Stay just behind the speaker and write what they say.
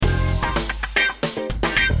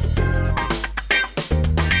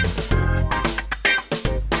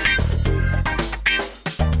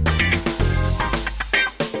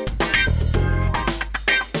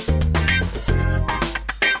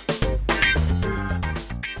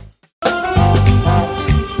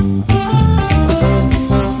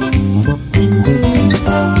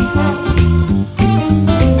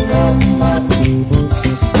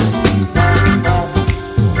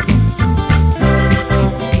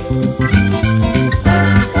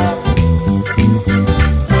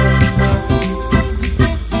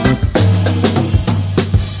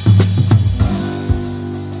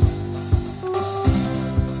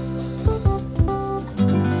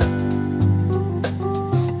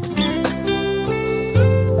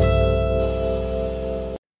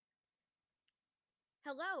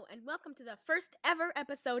to the first ever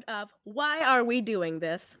episode of Why Are We Doing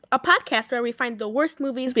This? A podcast where we find the worst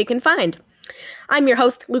movies we can find. I'm your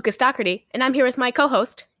host, Lucas Doherty, and I'm here with my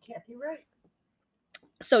co-host, Kathy Wright.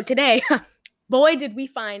 So today, boy, did we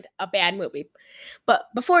find a bad movie. But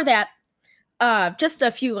before that, just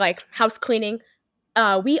a few house cleaning.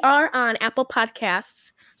 We are on Apple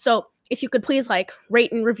Podcasts, so if you could please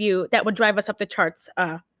rate and review, that would drive us up the charts.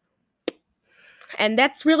 And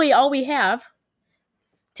that's really all we have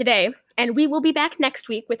today. And we will be back next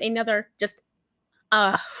week with another just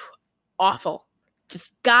awful,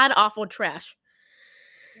 just god-awful trash.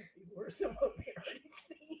 Worse than what we already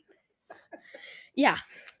seen. Yeah.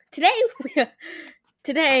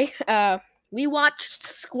 Today, we watched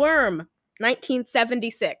Squirm,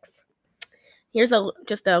 1976. Here's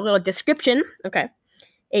just a little description. Okay.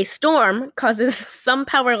 A storm causes some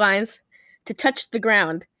power lines to touch the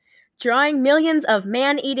ground, drawing millions of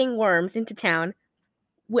man-eating worms into town,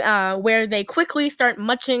 where they quickly start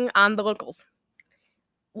munching on the locals.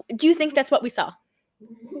 Do you think that's what we saw?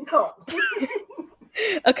 No.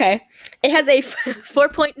 Okay. It has a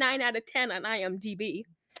 4.9 out of 10 on IMDb.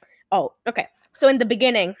 Oh, okay. So in the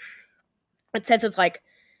beginning, it says it's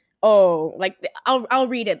I'll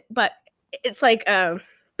read it, but it's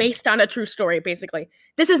based on a true story, basically.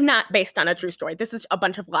 This is not based on a true story. This is a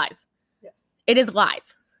bunch of lies. Yes. It is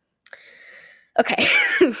lies. Okay.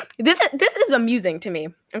 This is amusing to me.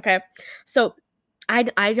 Okay. So I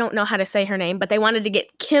don't know how to say her name, but they wanted to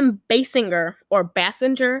get Kim Basinger or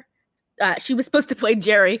Basinger. She was supposed to play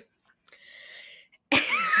Jerry.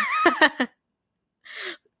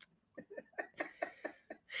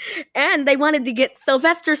 And they wanted to get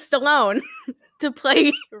Sylvester Stallone to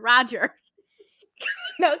play Roger.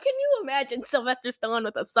 Now, can you imagine Sylvester Stallone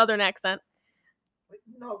with a southern accent?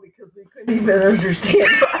 No, because we couldn't even understand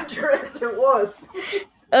Roger as it was.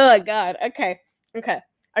 Oh, God. Okay.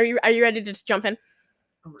 Are you ready to just jump in?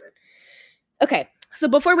 I'm ready. Okay. So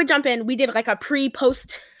before we jump in, we did a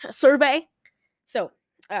pre-post survey. So,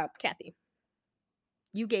 Kathy,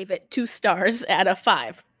 you gave it 2 stars out of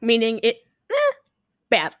 5, meaning it,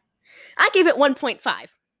 bad. I gave it 1.5.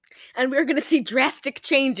 And we're going to see drastic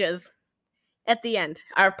changes at the end,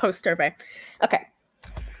 our post survey. Okay.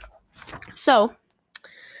 So,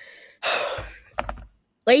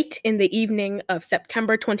 late in the evening of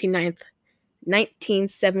September 29th,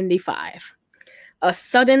 1975, a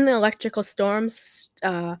sudden electrical storm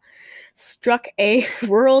struck a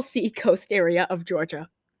rural seacoast area of Georgia.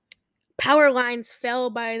 Power lines fell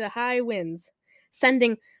by the high winds,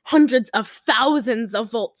 sending hundreds of thousands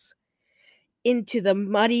of volts into the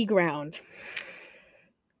muddy ground,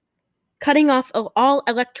 cutting off all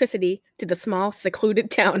electricity to the small,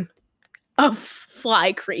 secluded town of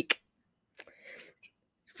Fly Creek.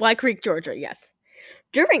 Fly Creek, Georgia, yes.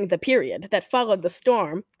 During the period that followed the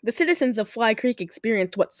storm, the citizens of Fly Creek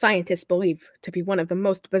experienced what scientists believe to be one of the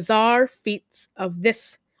most bizarre feats of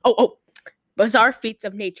bizarre feats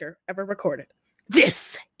of nature ever recorded.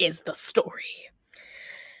 This is the story.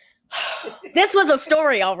 This was a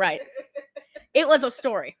story, all right. It was a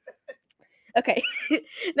story. Okay.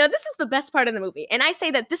 Now, this is the best part of the movie. And I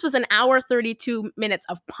say that this was an hour, 32 minutes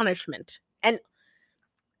of punishment. And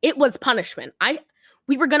it was punishment.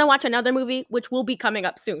 We were going to watch another movie, which will be coming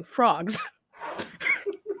up soon. Frogs.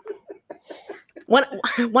 One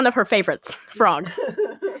of her favorites. Frogs.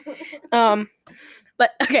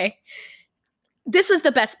 But, okay. This was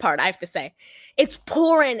the best part, I have to say. It's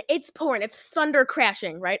pouring. It's thunder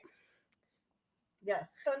crashing, right?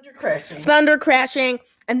 Yes, thunder crashing. Thunder crashing.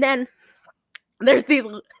 And then there's these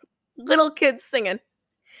little kids singing.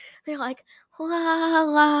 They're like, la,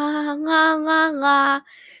 la, la, la, la.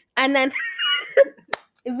 And then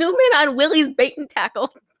zoom in on Willie's bait and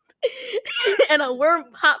tackle. And a worm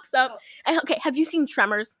pops up. And, okay, have you seen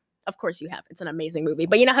Tremors? Of course you have. It's an amazing movie.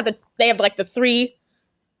 But you know how they have the three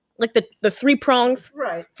prongs,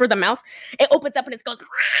 right, for the mouth? It opens up and it goes,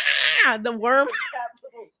 Rah! The worm.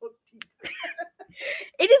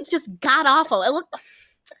 It is just god awful.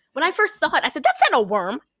 When I first saw it, I said, that's not a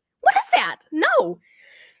worm. What is that? No.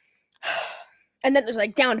 And then there's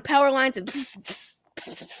down to power lines and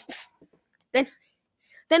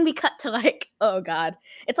then we cut to oh God.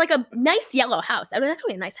 It's a nice yellow house. It was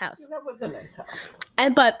actually a nice house. That was a nice house.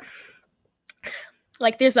 But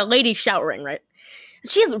there's a lady showering, right?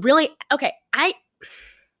 She's really okay. I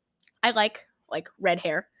like red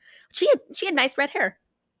hair. She had nice red hair.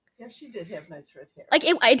 Yeah, she did have nice red hair.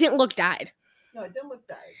 It didn't look dyed. No, it didn't look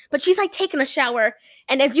dyed. But she's taking a shower,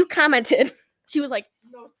 and as you commented, she was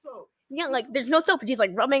no soap. Yeah, there's no soap. And she's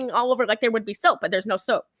rubbing all over there would be soap, but there's no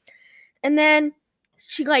soap. And then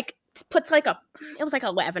she puts like it was like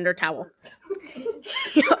a lavender towel.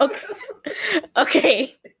 Okay.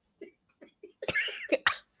 Okay.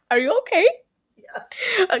 Are you okay?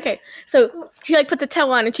 Yeah. Okay. So she like puts a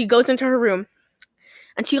towel on and she goes into her room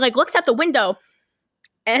and she like looks out the window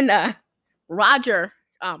and Roger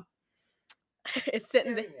is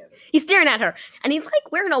sitting there. He's staring at her and he's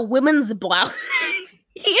like wearing a women's blouse.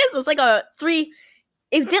 He is. It's like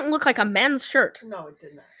it didn't look like a men's shirt. No, it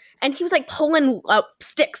did not. And he was like pulling up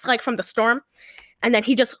sticks like from the storm. And then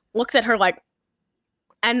he just looks at her like,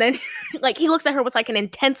 and then like he looks at her with like an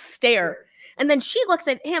intense stare. And then she looks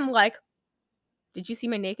at him like, did you see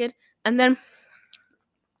my naked? And then,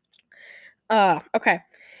 okay.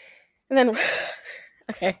 And then,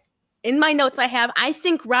 okay. In my notes I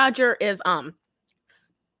think Roger is,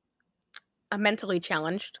 mentally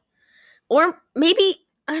challenged. Or maybe,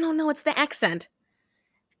 I don't know, it's the accent.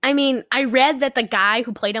 I mean, I read that the guy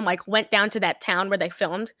who played him like went down to that town where they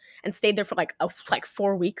filmed and stayed there for like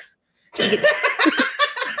 4 weeks.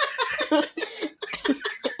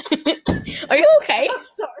 Are you okay? I'm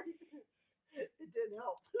sorry. It didn't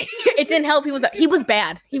help. It didn't help. He was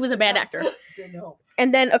bad. He was a bad actor. Didn't help.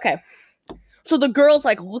 And then so the girl's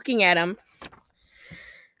like looking at him.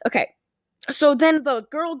 Okay. So then the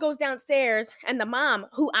girl goes downstairs and the mom,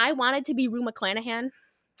 who I wanted to be Rue McClanahan,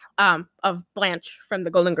 of Blanche from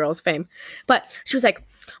the Golden Girls fame. But she was like,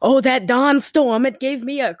 oh, that dawn storm, it gave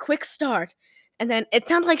me a quick start. And then it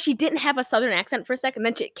sounded like she didn't have a southern accent for a second,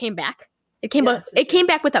 then it came back. It came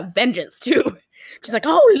back with a vengeance too. She's like,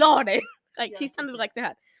 oh Lordy. Like she sounded like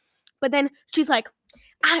that. But then she's like,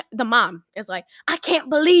 the mom is like, I can't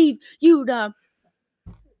believe you'd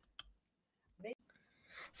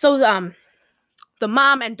So the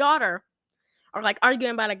mom and daughter are like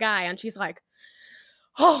arguing about a guy and she's like,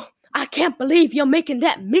 oh, I can't believe you're making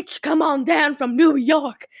that Mitch come on down from New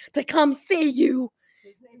York to come see you.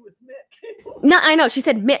 His name was Mick. No, I know. She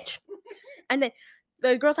said Mitch. And then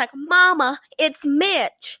the girl's like, Mama, it's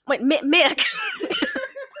Mitch. Wait, Mick.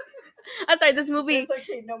 I'm sorry, this movie. It's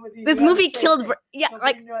okay, this movie killed. Yeah,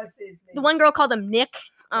 nobody like the one girl called him Nick.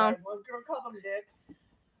 one girl called him Nick.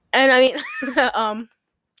 And I mean,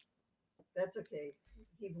 that's okay.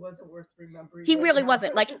 He wasn't worth remembering. He really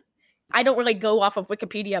wasn't. Like, I don't really go off of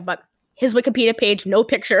Wikipedia, but his Wikipedia page, no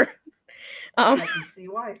picture. I can see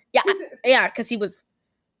why. Yeah, because he was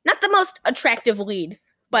not the most attractive lead,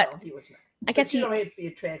 but no, he was not. I guess you don't have to be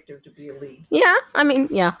attractive to be a lead. Yeah, I mean,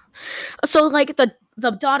 yeah. So like the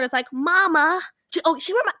daughter's like, Mama.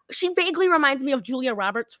 She vaguely reminds me of Julia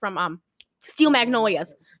Roberts from Steel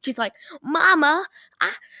Magnolias. She's like, Mama,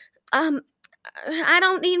 I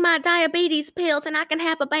don't need my diabetes pills and I can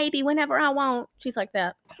have a baby whenever I want. She's like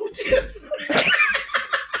that.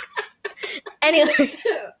 Anyway.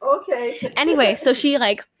 Okay. Anyway, so she's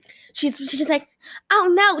just like,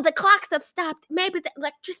 oh no, the clocks have stopped. Maybe the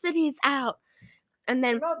electricity is out. And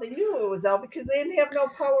then no, they knew it was out because they didn't have no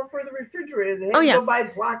power for the refrigerator. They had to go buy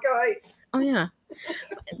block ice. Oh yeah.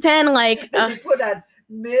 Then like they put on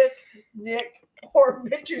Mick, Nick, or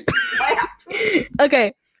Mitch's lap.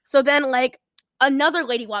 Okay. So then like another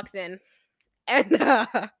lady walks in and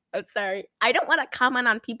I'm sorry. I don't want to comment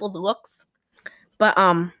on people's looks, but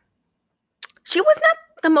she was not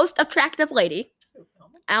the most attractive lady.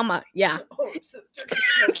 Alma, yeah. Oh, sister,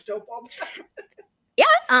 smokes dope all the time.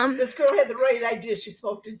 Yeah. This girl had the right idea. She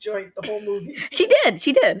smoked a joint the whole movie. She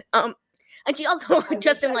did. And she also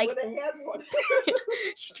just in like had one.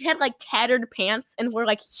 she had like tattered pants and wore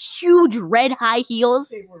like huge red high heels.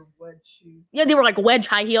 They were wedge shoes. Yeah, they were like wedge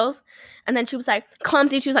high heels. And then she was like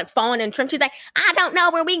clumsy. She was like falling in trim. She's like, I don't know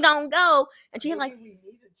where we gonna go. And she had like, we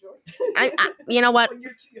need a joint. I you know what?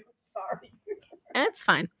 You're too sorry. It's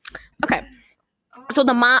fine. Okay. So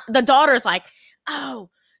the daughter's like, oh,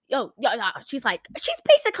 yo, she's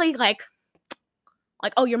basically like,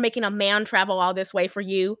 oh, you're making a man travel all this way for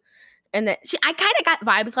you. And that I kind of got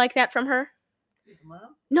vibes like that from her.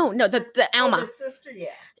 Mom? No, the Alma. Oh, the sister, yeah.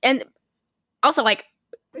 And also like,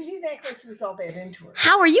 but he didn't act like he was all that into her.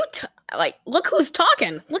 How are you like? Look who's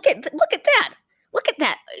talking. Look at that. Look at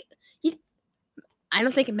that. I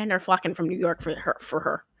don't think men are flocking from New York for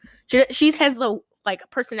her. She has the like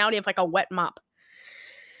personality of like a wet mop.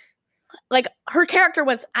 Like her character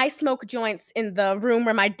was, I smoke joints in the room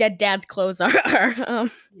where my dead dad's clothes are. Yeah,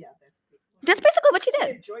 that's basically what she She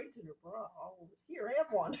did. had joints in her bra. Oh, here,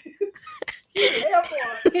 have one. Here, have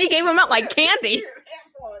one. She gave him out like candy. Here,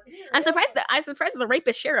 have one. Here, I'm surprised have the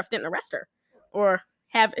rapist sheriff didn't arrest her or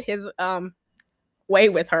have his way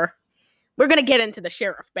with her. We're gonna get into the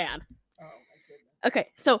sheriff bad. Oh my goodness. Okay,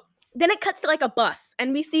 so then it cuts to like a bus,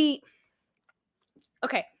 and we see.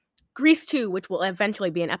 Okay, Grease 2, which will eventually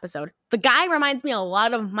be an episode. The guy reminds me a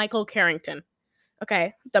lot of Michael Carrington.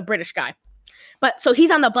 Okay, the British guy. But so he's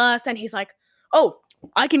on the bus and he's like, oh,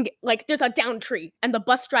 I can get, like, there's a down tree. And the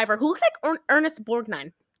bus driver, who looks like Ernest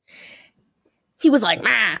Borgnine, he was like,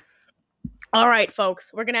 all right, folks,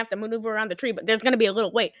 we're going to have to maneuver around the tree, but there's going to be a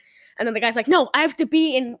little wait. And then the guy's like, no, I have to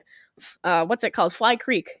be in, what's it called? Fly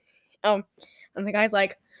Creek. And the guy's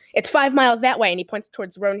like, it's 5 miles that way. And he points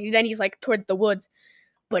towards the road. And then he's like, towards the woods.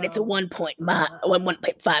 But it's a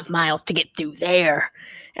 1.5 miles to get through there.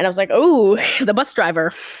 And I was like, oh, the bus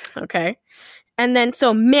driver. Okay. And then,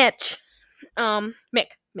 so Mick.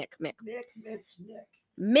 Nick. Mick.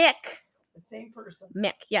 The same person.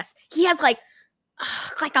 Mick, yes. He has like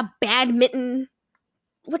a badminton,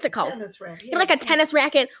 what's it called? Tennis racket. He had like a tennis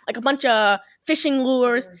racket, like a bunch of fishing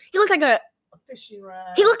lures. He looked like a fishing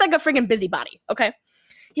rod. He looked like a friggin' busybody, okay?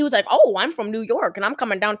 He was like, oh, I'm from New York and I'm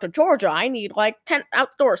coming down to Georgia. I need like 10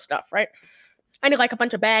 outdoor stuff, right? I need like a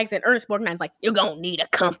bunch of bags. And Ernest Borgnine's like, you're going to need a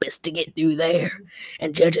compass to get through there.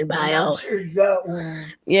 And judging by all. Sure you got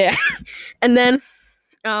one. Yeah. And then,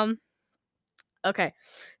 okay.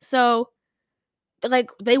 So, like,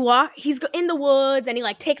 they walk. He's in the woods and he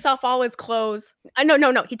like takes off all his clothes.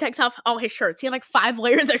 No. He takes off all his shirts. He had like 5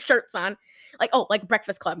 layers of shirts on. Like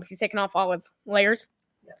Breakfast Club. He's taking off all his layers.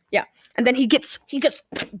 Yes. Yeah. And then he just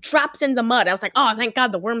drops in the mud. I was like, oh, thank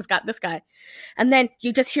God the worms got this guy. And then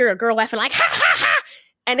you just hear a girl laughing like, ha, ha, ha.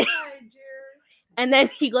 And, Hi, Jerry. And then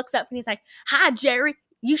he looks up and he's like, hi, Jerry.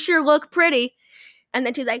 You sure look pretty. And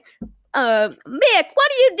then she's like, Mick,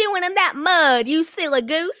 what are you doing in that mud, you silly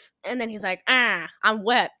goose? And then he's like, I'm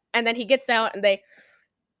wet. And then he gets out and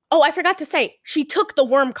I forgot to say, she took the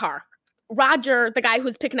worm car. Roger, the guy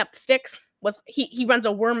who's picking up the sticks, he runs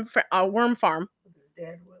a worm farm.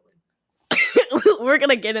 Dad, Willie. We're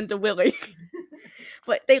gonna get into Willie.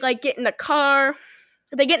 But they like get in the car,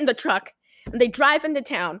 they get in the truck, and they drive into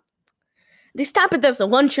town. They stop at this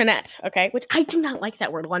luncheonette, okay? Which I do not like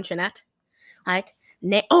that word, luncheonette. Like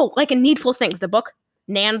in Needful Things, the book,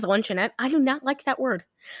 Nan's Luncheonette. I do not like that word.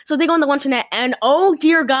 So they go in the luncheonette, and oh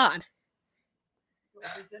dear God.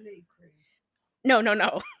 There's an egg cream. No.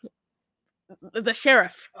 The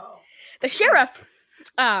sheriff. Oh. The sheriff,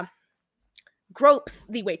 gropes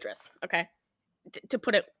the waitress, okay? To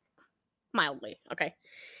put it mildly, okay?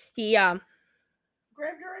 He, grabbed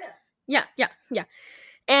her ass. Yeah.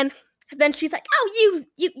 And then she's like, oh,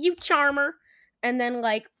 you charmer. And then,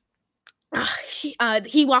 like,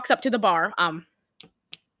 he walks up to the bar,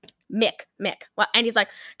 Mick. Well, and he's like,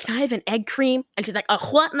 can I have an egg cream? And she's like,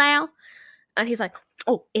 what now? And he's like,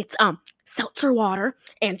 oh, it's, seltzer water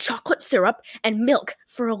and chocolate syrup and milk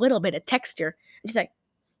for a little bit of texture. And she's like,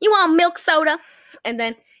 you want milk soda? And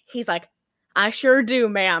then he's like, I sure do,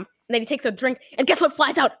 ma'am. And then he takes a drink, and guess what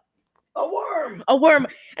flies out? A worm. And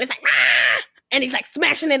it's like, ah! And he's like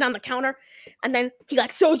smashing it on the counter. And then he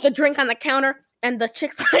like throws the drink on the counter, and the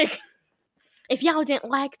chick's like, if y'all didn't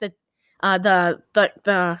like the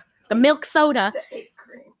milk soda, The egg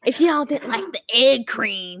cream. if y'all didn't like the egg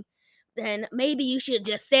cream, then maybe you should have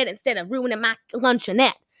just said instead of ruining my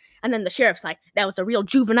luncheonette. And then the sheriff's like, that was a real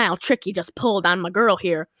juvenile trick you just pulled on my girl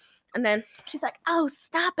here. And then she's like, oh,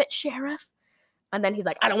 stop it, sheriff. And then he's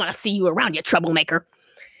like, I don't want to see you around, you troublemaker.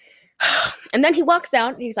 And then he walks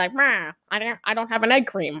out and he's like, I don't have an egg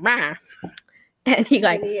cream. And he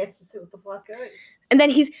like, And he has to sit with the black eyes. and then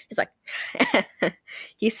he's like,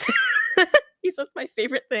 he says my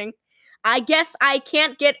favorite thing. I guess I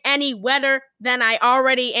can't get any wetter than I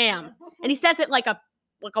already am. And he says it like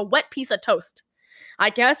a wet piece of toast. I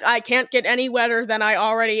guess I can't get any wetter than I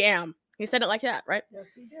already am. He said it like that, right? Yes,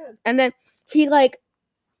 he did. And then he like,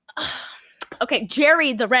 okay,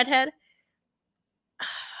 Jerry, the redhead.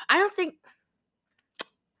 I don't think,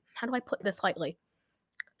 how do I put this lightly?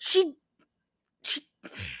 She,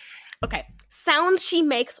 okay, sounds she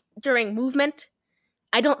makes during movement,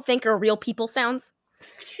 I don't think are real people sounds.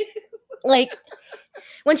 Like,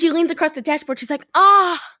 when she leans across the dashboard, she's like,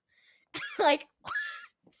 like,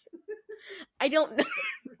 I don't know.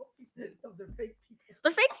 They're fake people.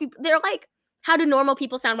 The fake people, they're like, how do normal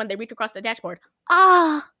people sound when they reach across the dashboard?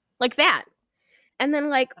 Like that. And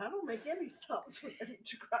then, like, I don't make any sounds when I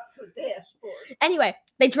reach across the dashboard. anyway,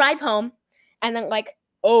 they drive home, and then, like,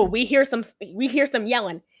 oh, we hear some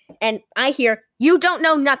yelling, and I hear, you don't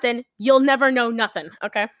know nothing, you'll never know nothing,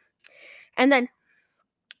 okay? And then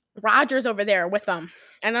Roger's over there with an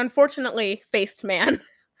unfortunately faced man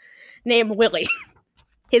named Willie,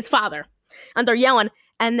 his father, and they're yelling,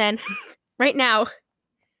 and then right now,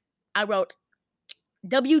 I wrote,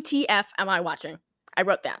 WTF am I watching? I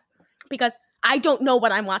wrote that, because I don't know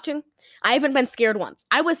what I'm watching. I haven't been scared once.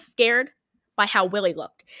 I was scared by how Willie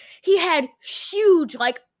looked. He had huge,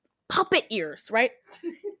 like, puppet ears, right?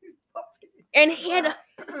 And he had a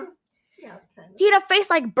face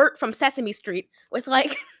like Bert from Sesame Street with,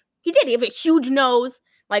 like, he had a huge nose,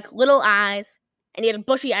 like, little eyes, and he had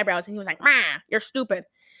bushy eyebrows, and he was like, "Mah, you're stupid."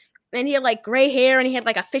 And he had, like, gray hair, and he had,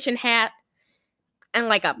 like, a fishing hat and,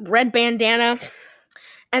 like, a red bandana.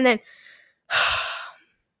 And then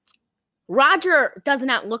Roger does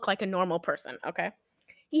not look like a normal person, okay?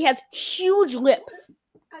 He has huge lips.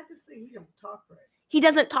 I just say he don't talk right. He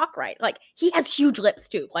doesn't talk right. Like, he has huge lips,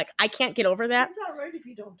 too. Like, I can't get over that. It's not right if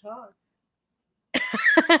you don't talk.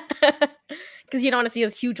 Because you don't want to see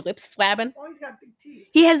his huge lips flabbing. Oh, he's got big teeth.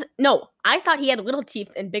 I thought he had little teeth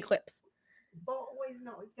and big lips. But wait,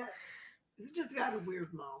 no, he's just got a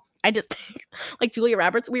weird mouth. I just, like, Julia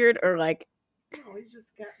Roberts weird, or like... No, he's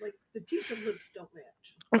just got, like, the teeth and lips don't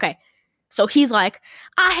match. Okay. So he's like,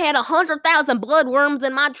 I had 100,000 bloodworms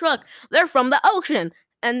in my truck. They're from the ocean.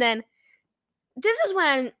 And then this is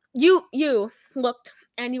when you looked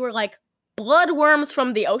and you were like, bloodworms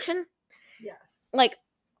from the ocean? Yes. Like,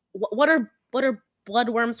 what are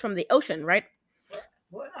bloodworms from the ocean, right?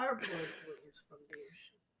 What are bloodworms from the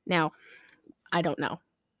ocean? Now, I don't know.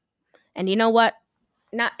 And you know what?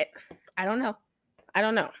 I don't know.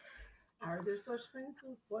 Are there such things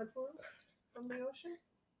as bloodworms from the ocean?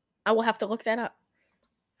 I will have to look that up.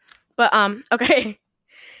 But, okay.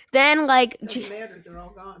 Then, like... Doesn't matter, they're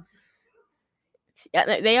all gone.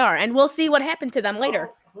 Yeah, they are. And we'll see what happened to them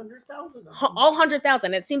later. 100,000 of them. All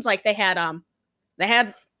 100,000. It seems like they had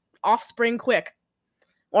offspring quick.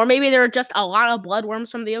 Or maybe there are just a lot of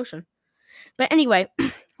bloodworms from the ocean. But anyway,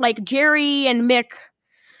 like, Jerry and Mick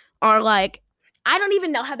are like... I don't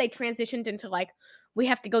even know how they transitioned into, like, we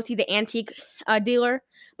have to go see the antique dealer.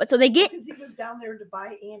 But so they get... Because he was down there to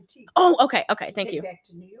buy antiques. Oh, okay, thank you. Back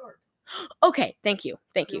to New York. Okay, thank you.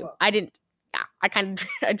 I didn't... Yeah, I kind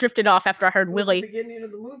of drifted off after I heard Willie. The beginning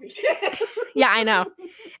of the movie. Yeah, I know.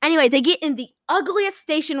 Anyway, they get in the ugliest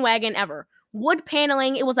station wagon ever. Wood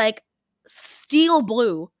paneling. It was like steel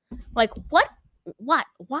blue. Like, what?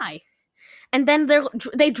 Why? And then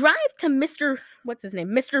they drive to Mr. What's his name?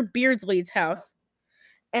 Mr. Beardsley's house.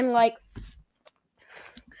 And, like...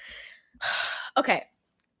 Okay.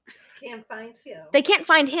 Can't find him. They can't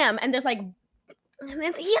find him, and there's, like...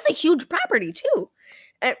 He has a huge property, too.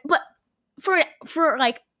 But for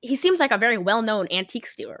like... He seems like a very well-known antique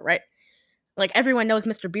stealer, right? Like, everyone knows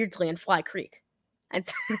Mr. Beardsley in Fly Creek.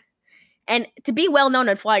 And to be well-known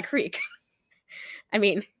in Fly Creek... I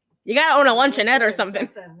mean, you gotta own a luncheonette or something.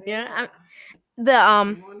 Yeah.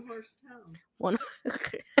 One horse town.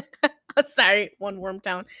 Sorry, one worm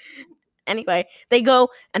town. Anyway, they go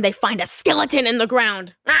and they find a skeleton in the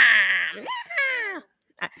ground.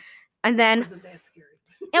 And then Wasn't that scary?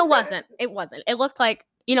 It wasn't. It looked like,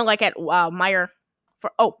 like at Meijer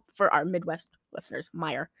for our Midwest listeners,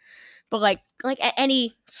 Meijer. But like at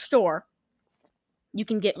any store, you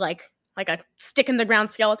can get like a stick in the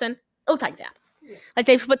ground skeleton. It looked like that. Yeah. Like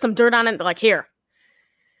they put some dirt on it and they're like, here.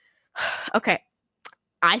 Okay.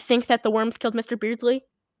 I think that the worms killed Mr. Beardsley,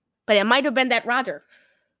 but it might have been that Roger.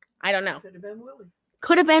 I don't know.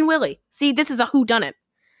 Could have been Willie. See, this is a whodunit.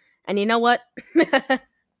 And you know what?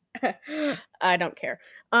 I don't care.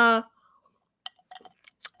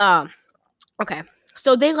 Okay.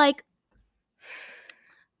 So they like...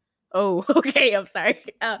 Oh, okay, I'm sorry.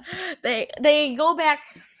 They go back,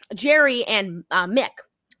 Jerry and Mick.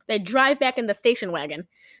 They drive back in the station wagon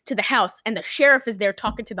to the house, and the sheriff is there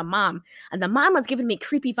talking to the mom. And the mom was giving me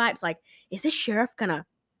creepy vibes, like, is this sheriff gonna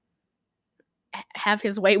have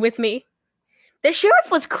his way with me? The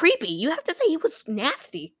sheriff was creepy. You have to say, he was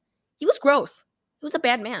nasty. He was gross. He was a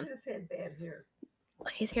bad man. He just had bad hair.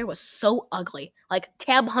 His hair was so ugly. Like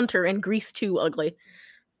Tab Hunter in Grease 2 ugly.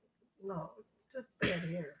 No, it's just bad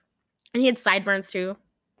hair. And he had sideburns too.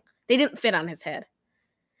 They didn't fit on his head.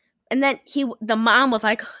 And then the mom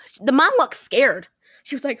looked scared.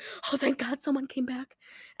 She was like, oh, thank God someone came back.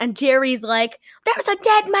 And Jerry's like, there's a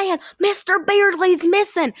dead man. Mr. Beardsley's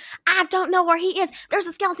missing. I don't know where he is. There's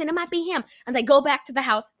a skeleton. It might be him. And they go back to the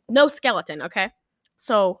house. No skeleton, okay?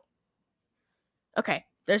 So, okay,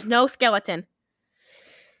 there's no skeleton.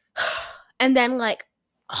 And then, like,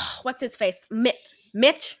 what's his face?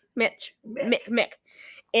 Mick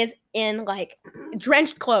is in, like,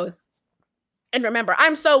 drenched clothes. And remember,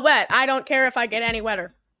 I'm so wet. I don't care if I get any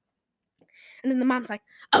wetter. And then the mom's like,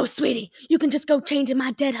 oh, sweetie, you can just go change in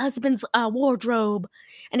my dead husband's wardrobe.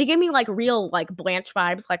 And he gave me, like, real, like, Blanche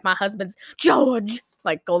vibes, like my husband's George,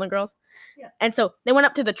 like Golden Girls. Yeah. And so they went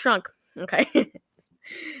up to the trunk. Okay.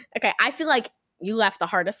 Okay, I feel like you laughed the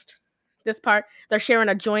hardest this part. They're sharing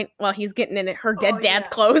a joint while he's getting in her dead dad's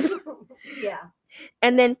clothes. Yeah.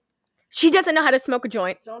 And then she doesn't know how to smoke a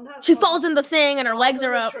joint. She falls in the thing and her legs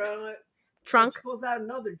are up. Trunk. She pulls out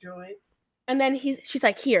another joint. And then she's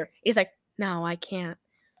like, here. He's like, no, I can't.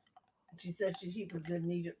 She said he was going to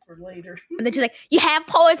need it for later. And then she's like, you have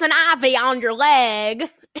poison ivy on your leg.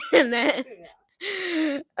 And then,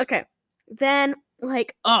 okay. Then,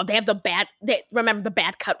 like, oh, they have remember the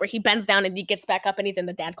bad cut where he bends down and he gets back up and he's in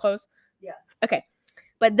the dad clothes? Yes. Okay.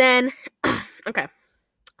 But then, okay.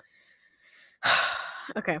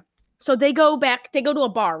 Okay. So they go to a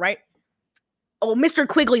bar, right? Oh, Mr.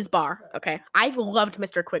 Quigley's bar. Okay. I loved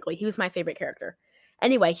Mr. Quigley. He was my favorite character.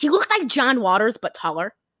 Anyway, he looked like John Waters, but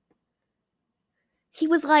taller. He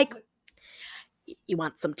was like, you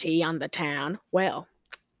want some tea on the town? Well,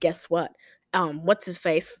 guess what? What's his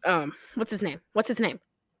face? What's his name?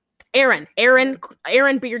 Aaron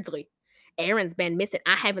Beardsley. Aaron's been missing.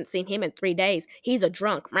 I haven't seen him in 3 days. He's a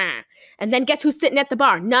drunk. And then guess who's sitting at the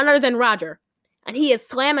bar? None other than Roger. And he is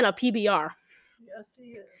slamming a PBR. Yes,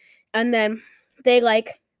 he is. And then they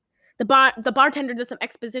the bartender does some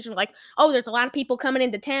exposition like, oh, there's a lot of people coming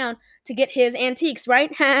into town to get his antiques, right?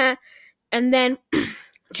 And then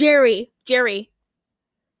Jerry,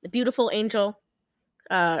 the beautiful angel,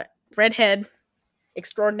 redhead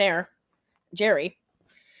extraordinaire, Jerry.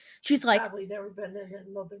 She's like, probably never been in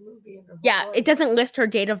another movie in her yeah, life. it doesn't list her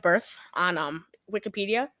date of birth on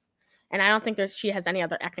Wikipedia, and I don't think she has any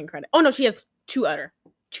other acting credit. Oh no, she has two other.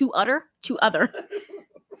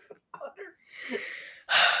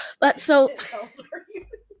 But so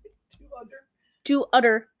two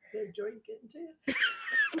other.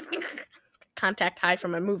 Contact high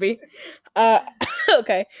from a movie.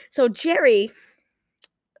 Okay, so Jerry.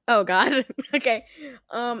 Oh God. Okay.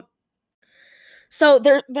 So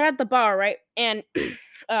they're at the bar, right? And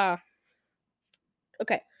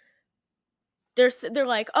okay. They're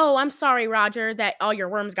like, "Oh, I'm sorry, Roger, that all your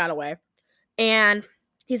worms got away." And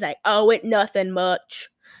he's like, "Oh, it nothing much."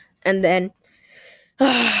 And then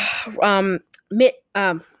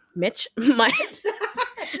Mitch, Mike.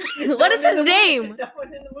 What is his name? No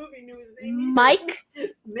one in the movie knew his name. Mike?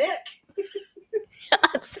 Mick.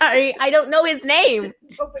 Sorry, I don't know his name.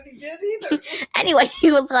 Nobody did either. Anyway,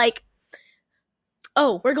 he was like,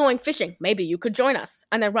 "Oh, we're going fishing. Maybe you could join us."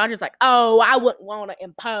 And then Roger's like, "Oh, I wouldn't want to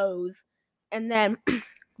impose." And then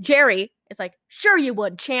Jerry is like, "Sure you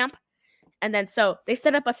would, champ." And then so they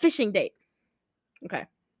set up a fishing date. Okay.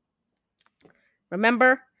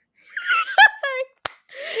 Remember? Sorry.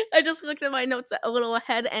 I just looked at my notes a little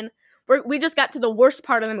ahead and we just got to the worst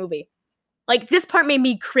part of the movie. Like, this part made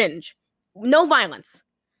me cringe. No violence.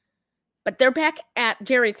 But they're back at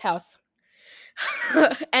Jerry's house.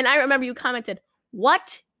 And I remember you commented,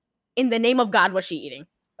 what in the name of God was she eating?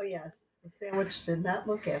 Oh, yes. The sandwich did not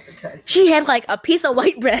look appetizing. She had like a piece of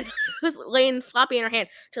white bread was laying floppy in her hand.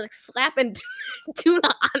 She was like slapping tuna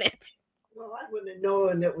on it. Well, I wouldn't have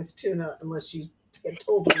known it was tuna unless she had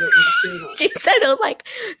told me it was tuna. She said it was like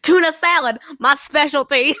tuna salad, my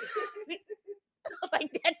specialty. I was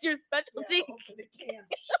like, that's your specialty? Yeah, open the can.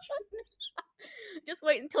 Just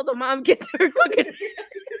wait until the mom gets her cooking.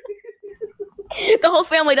 The whole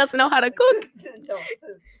family doesn't know how to cook. No.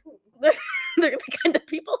 They're the kind of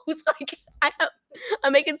people who's like,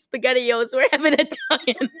 I'm making SpaghettiOs, we're having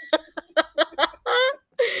Italian.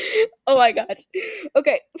 Oh my gosh.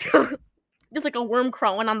 Okay. There's like a worm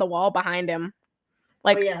crawling on the wall behind him.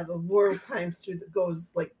 Like, oh yeah, the worm climbs through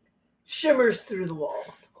shimmers through the wall.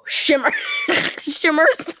 Shimmers.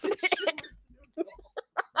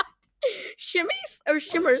 Shimmies or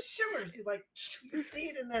shimmers? Shimmers. You see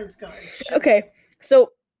it and then it's gone. Okay,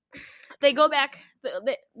 so they go back.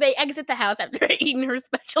 They exit the house after eating her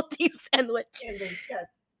specialty sandwich. And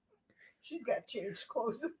she's got changed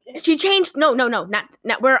clothes again. She changed. No, not.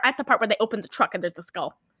 We're at the part where they open the truck and there's the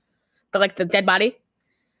skull, the dead body.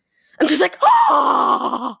 I'm just like,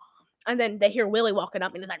 oh! And then they hear Willie walking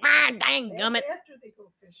up and he's like, dang gummit. After they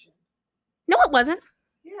go fishing. No, it wasn't.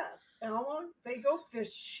 Yeah. Elma, they go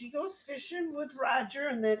fish. She goes fishing with Roger,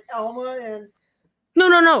 and then Elma and...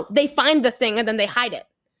 No. They find the thing, and then they hide it.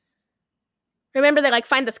 Remember, they,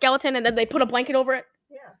 find the skeleton, and then they put a blanket over it?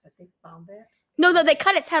 Yeah, but they found that. No, they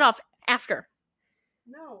cut its head off after.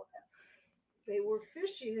 No. They were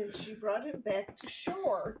fishing, and she brought him back to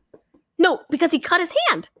shore. No, because he cut his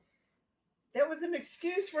hand. That was an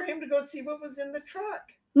excuse for him to go see what was in the truck.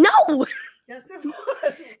 No! Yes, it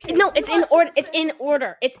was. Okay. No, it's in order. It's in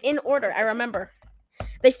order. It's in order. I remember.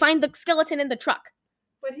 They find the skeleton in the truck.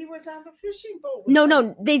 But he was on the fishing boat.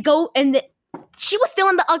 No. They go and she was still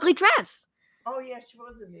in the ugly dress. Oh yeah, she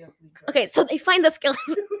was in the ugly dress. Okay, so they find the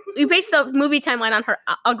skeleton. We based the movie timeline on her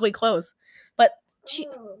ugly clothes, but she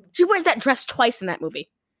wears that dress twice in that movie.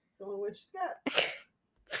 the only one she's got.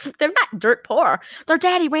 They're not dirt poor. Their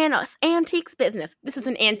daddy ran an antiques business. This is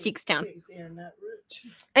an antiques town. They're not rich.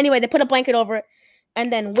 Anyway, they put a blanket over it.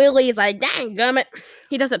 And then Willie is like, dang gummit.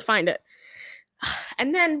 He doesn't find it.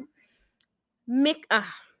 And then Mick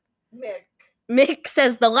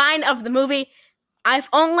says the line of the movie, if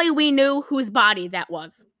only we knew whose body that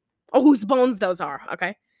was. Or whose bones those are,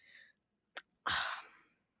 okay?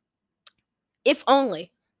 If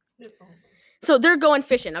only. So they're going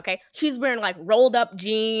fishing, okay? She's wearing like rolled up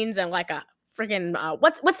jeans and like a friggin'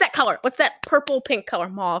 what's that color? What's that purple pink color?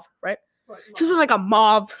 Mauve, right? She's wearing like a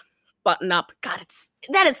mauve button up. God,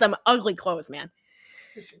 that is some ugly clothes, man.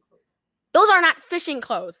 Fishing clothes. Those are not fishing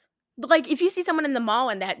clothes. Like if you see someone in the mall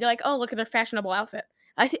and that, you're like, oh, look at their fashionable outfit.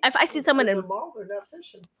 If I see someone in the mall, they're not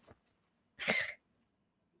fishing.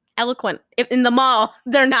 Eloquent. In the mall,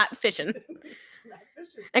 they're not fishing. Not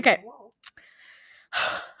fishing. Okay.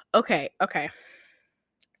 Okay.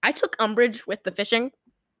 I took umbrage with the fishing.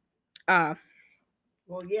 Well,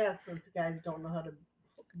 yeah, since the guys don't know how to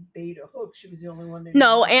bait a hook, she was the only one that.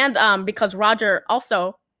 No, and because Roger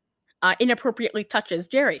also inappropriately touches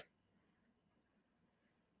Jerry.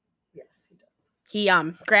 Yes, he does. He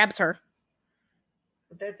grabs her.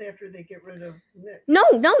 But that's after they get rid of Mick. No.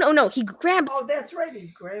 He grabs. Oh, that's right. He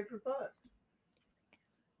grabbed her butt.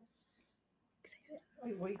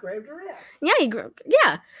 Well, he grabbed her ass. Yeah.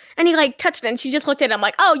 And he like touched it, and she just looked at him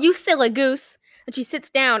like, "Oh, you silly goose." And she sits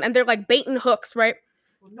down, and they're like baiting hooks, right?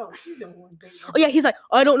 Well, no, she's the one baiting. Oh yeah, he's like,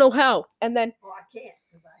 I don't know how, and then. Oh, I can't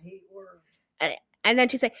because I hate worms. And then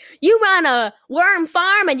she's like, "You run a worm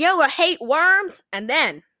farm, and you hate worms." And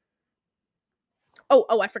then.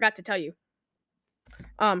 Oh, I forgot to tell you.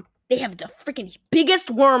 They have the freaking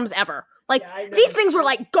biggest worms ever. Like these things were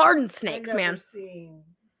like garden snakes, I've never man. Seen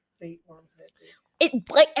bait worms that big. It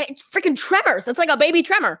freaking tremors. It's like a baby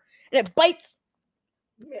tremor, and it bites.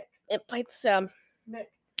 Mick. It bites Mick.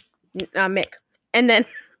 And then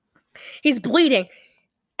he's bleeding,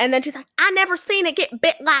 and then she's like, "I never seen it get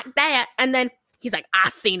bit like that." And then he's like, "I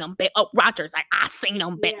seen him bit." Oh, Roger's like, "I seen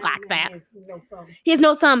him bit like that." He has no thumb. He has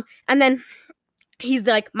no thumb, and then. He's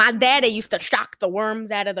like, my daddy used to shock the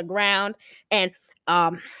worms out of the ground, and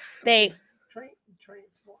they transform.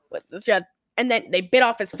 And then they bit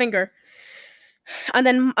off his finger, and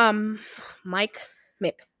then Mick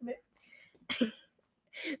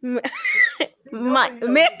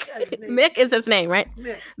is his name, right?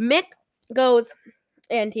 Mick goes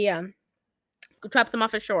and he traps him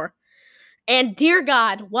off his shore, and dear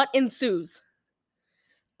God, what ensues?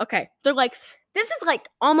 Okay, they're like. This is like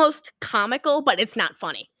almost comical, but it's not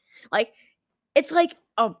funny. Like, it's like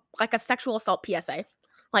a sexual assault PSA.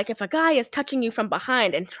 Like if a guy is touching you from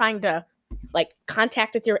behind and trying to like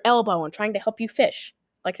contact with your elbow and trying to help you fish,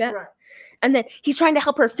 like that. Right. And then he's trying to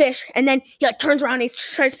help her fish, and then he like turns around and he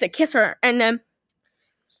tries to kiss her, and then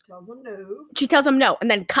she tells him no, and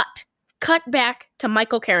then cut back to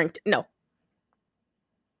Michael Carrington. No,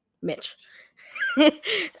 Mitch.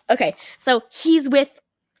 Okay, so he's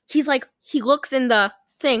like, he looks in the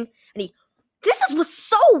thing, and was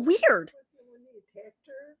so weird.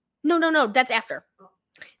 No, that's after. Oh.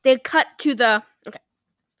 They cut to the,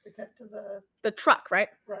 They cut to the truck, right?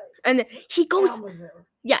 Right. And then he goes, Alma's there.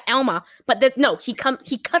 Yeah, Alma, but he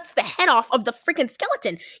cuts the head off of the freaking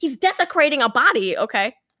skeleton. He's desecrating a body,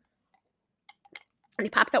 okay? And he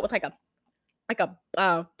pops out with like a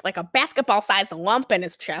basketball-sized lump in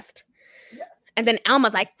his chest. Yes. And then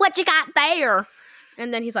Alma's like, "What you got there?"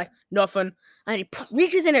 And then he's like, "Nothing." And he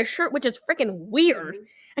reaches in his shirt, which is freaking weird. Mm-hmm.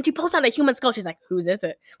 And she pulls out a human skull. She's like, "Whose is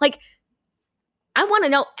it?" Like, I want to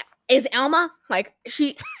know, is Alma, like,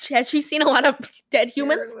 has she seen a lot of dead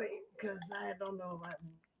humans? Because I don't know.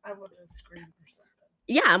 I would have screamed or something.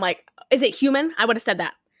 Yeah, I'm like, is it human? I would have said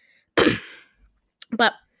that.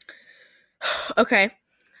 But, okay.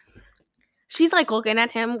 She's like looking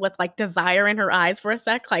at him with like desire in her eyes for a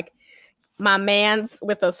sec. Like, my man's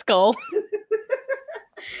with a skull.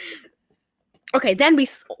 Okay, then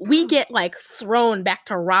we get like thrown back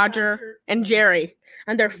to Roger and Jerry,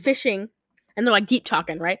 and they're fishing, and they're like deep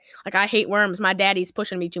talking, right? Like, I hate worms. My daddy's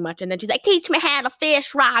pushing me too much. And then she's like, "Teach me how to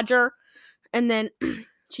fish, Roger." And then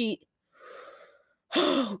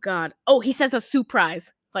oh God, he says a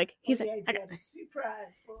surprise. Like he's got a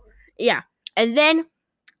surprise for her. Yeah, and then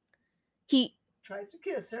he tries to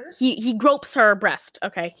kiss her. He gropes her breast.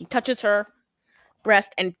 Okay, he touches her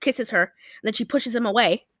breast and kisses her, and then she pushes him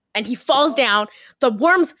away. And he falls down. The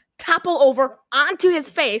worms topple over onto his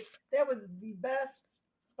face. That was the best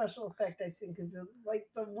special effect I've seen, because like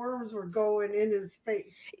the worms were going in his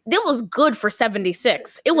face. It was good for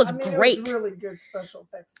 76. It was great. It was really good special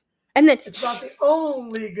effects. And then it's not the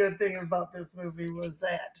only good thing about this movie was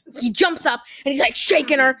that he jumps up and he's like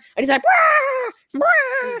shaking her, and he's like,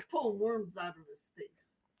 he's pulling worms out of his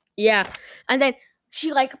face. Yeah, and then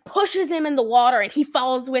she like pushes him in the water, and he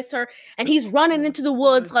follows with her, and he's running into the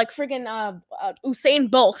woods like friggin' Usain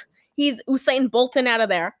Bolt. He's Usain Bolton out of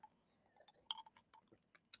there.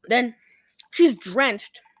 Then she's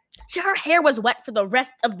drenched. Her hair was wet for the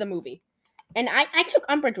rest of the movie, and I took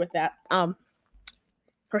umbrage with that.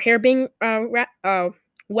 Her hair being wet.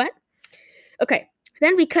 Okay,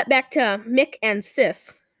 then we cut back to Mick and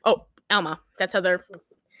Sis. Oh, Alma. That's how they're.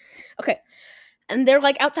 Okay, and they're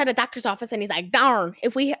like outside a doctor's office, and he's like, "Darn,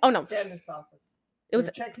 if we." Oh no, dentist's office. It was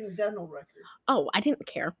checking dental records. Oh, I didn't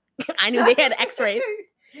care. I knew they had X-rays.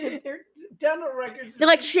 Their dental records. They're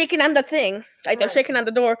like shaking on the thing, like they're shaking on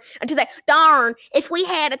the door, and she's like, "Darn, if we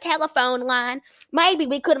had a telephone line, maybe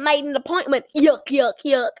we could have made an appointment." Yuck, yuck,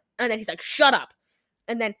 yuck. And then he's like, "Shut up."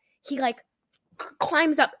 And then he like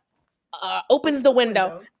climbs up, opens the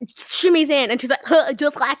window, shimmies in, and she's like, huh,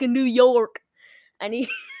 "Just like in New York." And I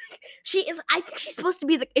think she's supposed to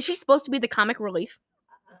be is she supposed to be the comic relief?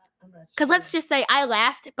 Because let's just say I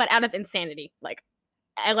laughed, but out of insanity. Like,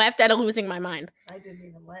 I laughed out of losing my mind. I didn't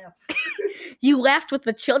even laugh. You laughed with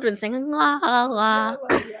the children singing, la, la.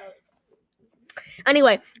 Yeah.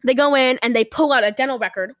 Anyway, they go in and they pull out a dental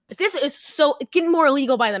record. This is it's getting more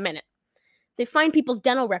illegal by the minute. They find people's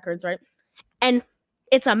dental records, right? And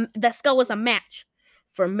the skull is a match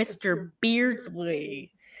for Mr.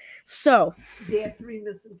 Beardsley. So. He had 3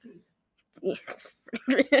 missing teeth.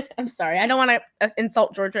 I'm sorry. I don't want to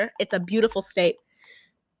insult Georgia. It's a beautiful state.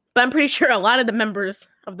 But I'm pretty sure a lot of the members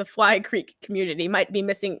of the Fly Creek community might be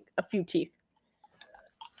missing a few teeth.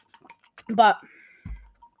 But,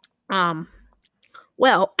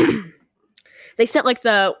 well, they set like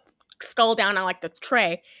the skull down on like the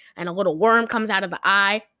tray, and a little worm comes out of the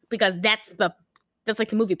eye, because that's like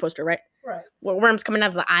the movie poster, right? Right. Where worms coming out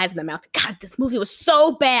of the eyes and the mouth. God, this movie was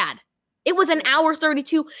so bad. It was an hour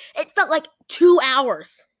 32. It felt like 2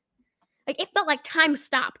 hours. Like, it felt like time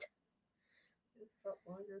stopped. It felt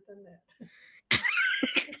longer than that.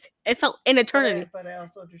 It felt an eternity. But I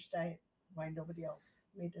also understand why nobody else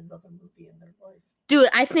made another movie in their life. Dude,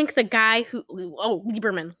 I think the guy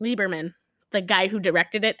Lieberman, the guy who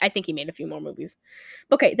directed it, I think he made a few more movies.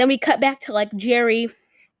 Okay, then we cut back to like Jerry,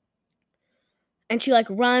 and she like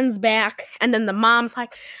runs back, and then the mom's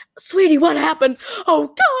like, "Sweetie, what happened? Oh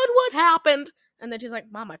God, what happened?" And then she's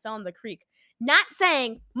like, "Mom, I fell in the creek." Not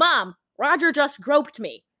saying, "Mom, Roger just groped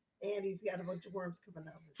me." And he's got a bunch of worms coming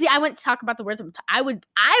out. See, I wouldn't talk about the words. I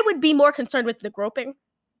would be more concerned with the groping.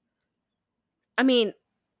 I mean,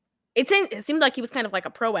 it seemed like he was kind of like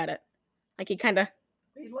a pro at it. Like he liked her.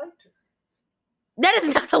 That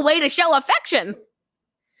is not a way to show affection.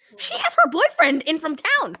 Well, she has her boyfriend in from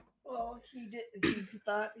town. Well, he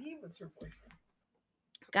thought he was her boyfriend.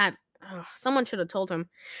 God, someone should have told him.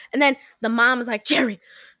 And then the mom is like, "Jerry,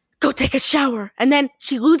 go take a shower." And then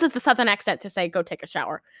she loses the southern accent to say, "Go take a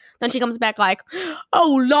shower." Then she comes back like,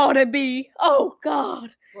 "Oh, Lordy be. Oh,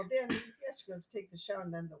 God." Well, then, she goes to take the shower,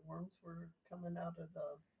 and then the worms were coming out of the...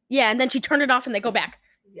 Yeah, and then she turned it off, and they go back.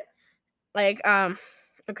 Yes. Like,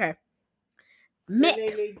 okay. Mick.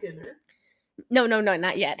 They made dinner. No,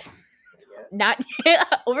 not yet. Not yet.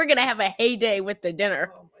 We're going to have a heyday with the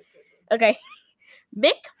dinner. Oh, my Okay.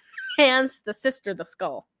 goodness. Mick hands the sister the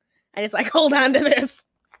skull. And it's like, "Hold on to this."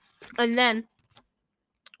 And then,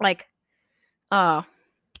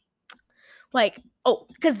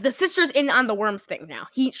 because the sister's in on the worms thing now.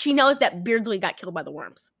 She knows that Beardsley got killed by the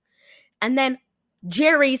worms. And then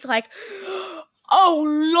Jerry's like, "Oh,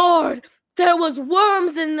 Lord, there was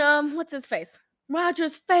worms in, what's his face?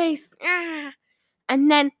 Roger's face." Ah.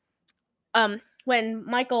 And then, when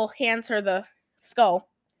Michael hands her the skull.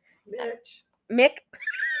 Mick.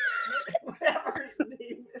 Whatever his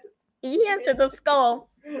name is. He hands her the skull.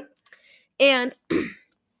 And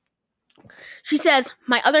she says,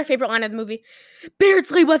 my other favorite line of the movie,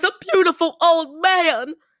 "Beardsley was a beautiful old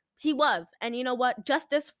man." He was. And you know what?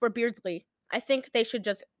 Justice for Beardsley. I think they should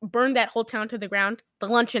just burn that whole town to the ground. The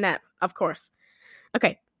luncheonette, of course.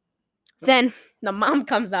 Okay. Then the mom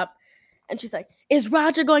comes up, and she's like, "Is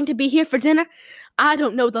Roger going to be here for dinner? I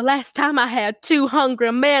don't know the last time I had 2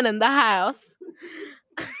 hungry men in the house."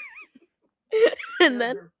 And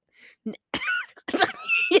then,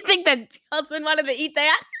 you think that husband wanted to eat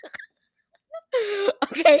that?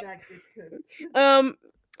 Okay.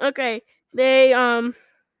 Okay. They,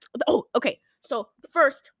 okay. So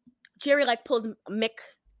first, Jerry like pulls Mick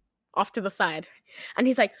off to the side, and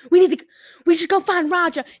he's like, we should go find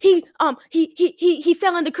Roger. He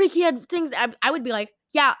fell in the creek. He had things. I would be like,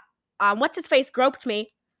 "Yeah, what's his face groped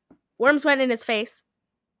me." Worms went in his face.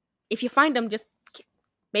 If you find him, just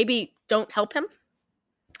maybe don't help him.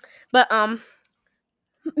 But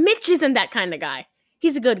Mitch isn't that kind of guy.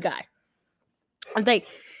 He's a good guy. And they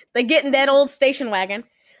get in that old station wagon.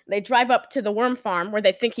 They drive up to the worm farm where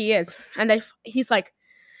they think he is. And he's like,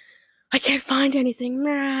 I can't find anything.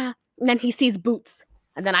 And then he sees boots.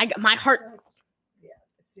 And then my heart. Yeah,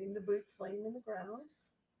 I seen the boots laying in the ground.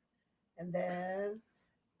 And then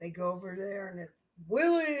they go over there and it's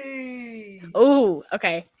Willie. Oh,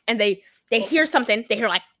 okay. And they hear something. They hear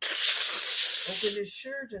like. Open his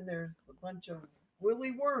shirt and there's a bunch of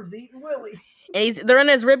Willie worms eating Willie. And they're in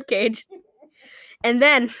his rib cage. And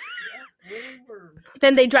then, Willie worms.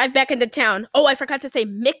 Then they drive back into town. Oh, I forgot to say,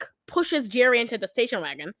 Mick pushes Jerry into the station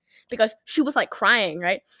wagon because she was like crying,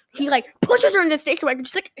 right? He like pushes her into the station wagon.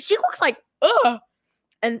 She looks like, ugh.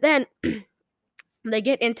 And then they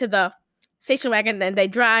get into the station wagon and they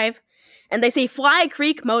drive and they see Fly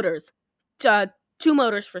Creek Motors. 2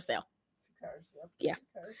 motors for sale. Cars, Yeah.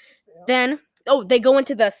 Cars for sale. Then, they go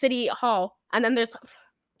into the city hall and then there's,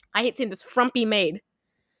 I hate seeing this frumpy maid.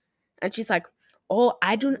 And she's like, oh,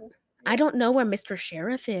 I don't know where Mr.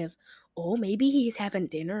 Sheriff is. Oh, maybe he's having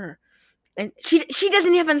dinner. And she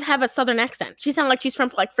doesn't even have a southern accent. She sounds like she's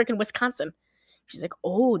from like freaking Wisconsin. She's like,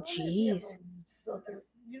 oh, jeez.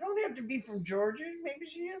 You don't have to be from Georgia. Maybe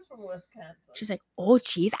she is from Wisconsin. She's like, oh,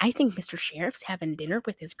 jeez, I think Mr. Sheriff's having dinner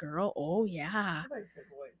with his girl. Oh, yeah.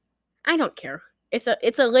 I don't care. It's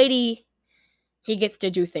a lady he gets to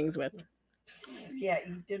do things with. Yeah,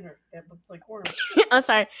 eat dinner. That looks like worms. I'm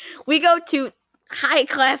sorry. We go to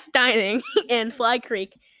high-class dining in Fly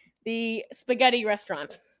Creek, the spaghetti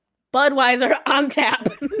restaurant. Budweiser on tap.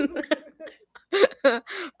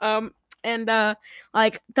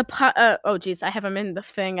 Like the oh geez, I have him in the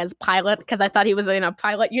thing as pilot because I thought he was in a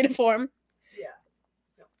pilot uniform. Yeah,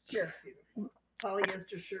 no, sheriff's uniform,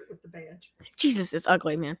 polyester shirt with the badge. Jesus, it's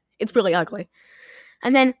ugly, man. It's really ugly.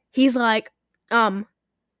 And then he's like, I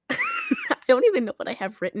don't even know what I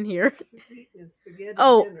have written here. He's eating his spaghetti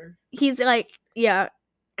dinner. He's like, yeah,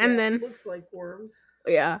 and then it looks like worms.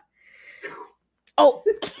 Yeah. Oh.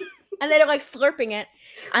 And then they're like slurping it.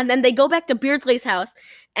 And then they go back to Beardsley's house.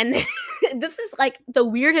 And this is like the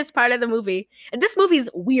weirdest part of the movie. And this movie's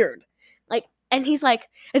weird. Like, and he's like,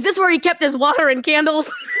 is this where he kept his water and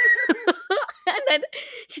candles? And then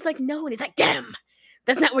she's like, no. And he's like, damn,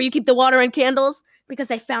 that's not where you keep the water and candles. Because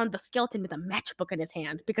they found the skeleton with a matchbook in his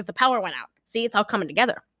hand because the power went out. See, it's all coming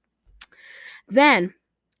together. Then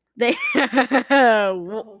they go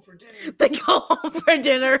home for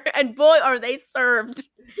dinner. And boy, are they served.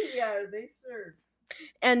 Yeah, they served.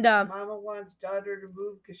 And Mama wants daughter to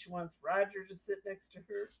move because she wants Roger to sit next to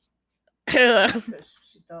her. Because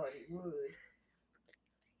she thought he would.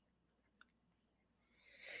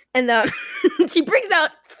 And she brings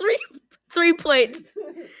out three plates.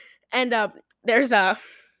 And there's I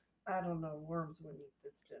don't know, worms would eat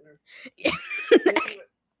this dinner.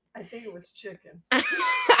 I think it was chicken.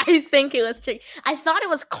 I think it was chicken. I thought it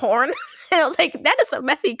was corn. And I was like, that is a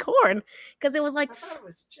messy corn. Because it was like... I thought it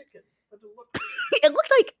was chicken. But it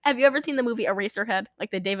looked like... Have you ever seen the movie Eraserhead?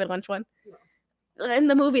 Like the David Lynch one? No. In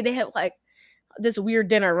the movie, they have like this weird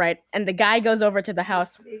dinner, right? And the guy goes over to the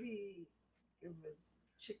house. Maybe it was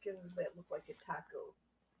chicken that looked like a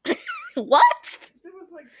taco. What? It was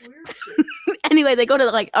like weird shit. Anyway, they go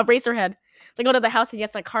to like Eraserhead. They go to the house and he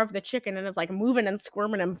has to carve the chicken and it's like moving and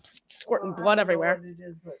squirming and squirting blood everywhere. I don't know what it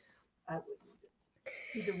is, but I would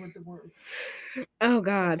eat it with the worms. Oh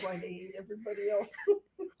God. That's why they eat everybody else.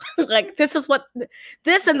 Like this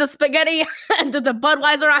and the spaghetti and the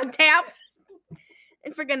Budweiser on tap.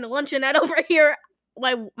 And freaking luncheonette over here.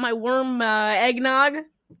 My worm eggnog.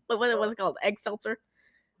 What was it called? Egg seltzer?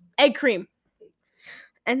 Egg cream.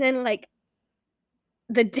 And then like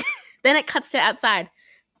then it cuts to outside.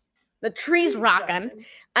 The tree's rocking.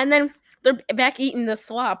 And then they're back eating the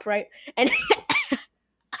slop, right? And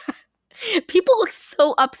people look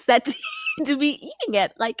so upset to be eating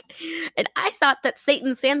it. Like, and I thought that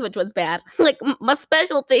Satan's sandwich was bad. Like my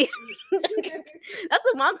specialty. That's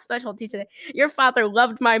the mom's specialty today. Your father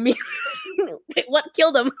loved my meal. What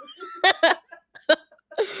killed him?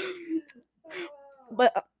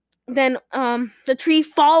 But then the tree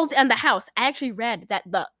falls on the house. I actually read that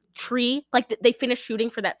the tree, like they finished shooting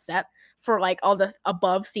for that set for like all the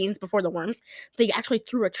above scenes before the worms. They actually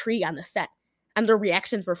threw a tree on the set and their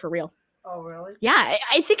reactions were for real. Oh, really? Yeah,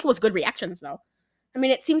 I think it was good reactions though. I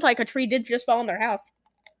mean, it seemed like a tree did just fall on their house.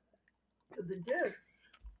 Because it did.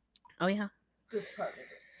 Oh, yeah. This part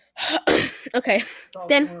of it. Okay.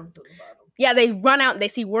 Then, worms on the bottom. Yeah, they run out and they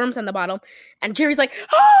see worms on the bottom. And Jerry's like,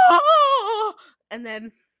 oh! And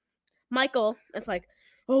then Michael is like,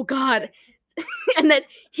 Oh God. And then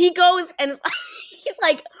he goes and he's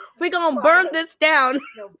like, we're gonna burn this down.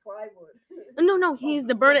 No, plywood. No, he needs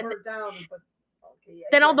to burn it. Down, but, okay, yeah,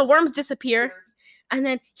 Then all the worms disappear. And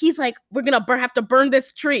then he's like, we're gonna have to burn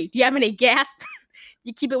this tree. Do you have any gas?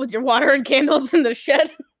 You keep it with your water and candles in the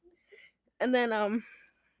shed. And then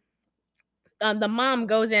the mom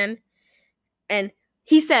goes in and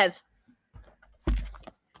he says,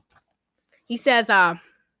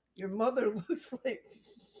 your mother looks like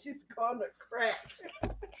she's gone to crack.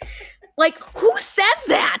 Like, who says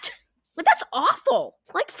that? Like, that's awful.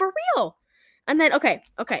 Like, for real. And then, okay.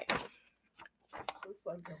 Looks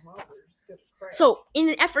like your mother's gonna crack. So, in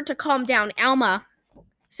an effort to calm down, Alma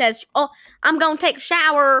says, oh, I'm going to take a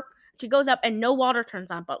shower. She goes up and no water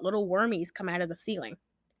turns on, but little wormies come out of the ceiling.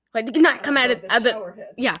 Like, they not come out of the shower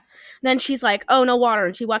head. Yeah. Then she's like, oh, no water.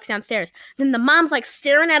 And she walks downstairs. Then the mom's like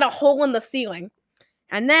staring at a hole in the ceiling.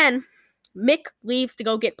 And then Mick leaves to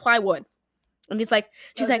go get plywood. And she's like,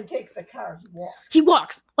 take the car. He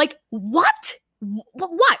walks. Like, what?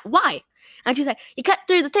 What? Why? And she's like, you cut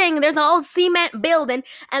through the thing, and there's an old cement building,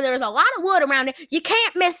 and there's a lot of wood around it. You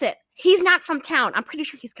can't miss it. He's not from town. I'm pretty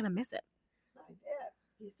sure he's going to miss it. My dad.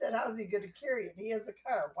 He said, how's he going to carry it? He has a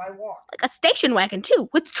car. Why walk? Like a station wagon, too,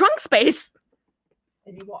 with trunk space.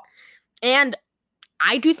 And he walked. And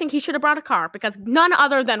I do think he should have brought a car, because none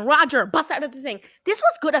other than Roger busts out of the thing. This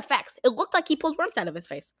was good effects. It looked like he pulled worms out of his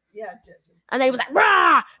face. Yeah, it did. And then he was like,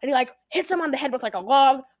 rah! And he like hits him on the head with like a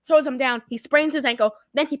log, throws him down. He sprains his ankle.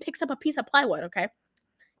 Then he picks up a piece of plywood, okay?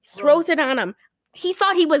 Throws it on him. He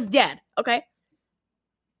thought he was dead, okay?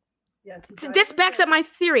 Yes. This backs up my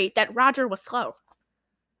theory that Roger was slow.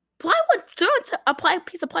 Plywood, throwing a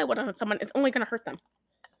piece of plywood on someone is only going to hurt them.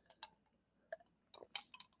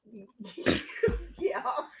 Yeah,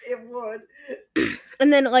 it would.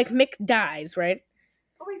 And then like Mick dies, right?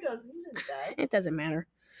 Oh, he doesn't. He didn't die. It doesn't matter.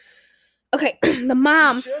 Okay, the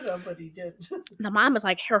mom. He should have, but he didn't. The mom is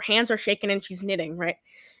like, her hands are shaking and she's knitting, right?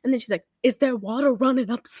 And then she's like, is there water running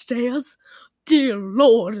upstairs? Dear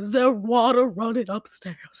Lord, is there water running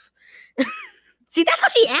upstairs? See, that's how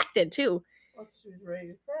she acted, too. Well, she was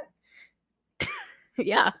ready to cry.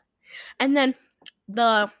 Yeah. And then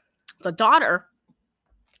the daughter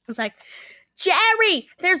was like, Jerry,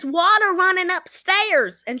 there's water running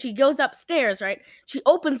upstairs. And she goes upstairs, right? She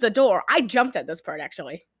opens the door. I jumped at this part,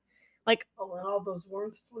 actually. Like, oh, and all those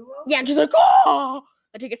worms flew out? Yeah, and she's like, oh!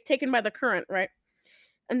 And she gets taken by the current, right?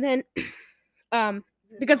 And then,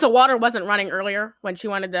 because the water wasn't running earlier when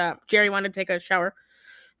Jerry wanted to take a shower.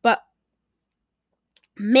 But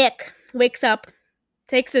Mick wakes up,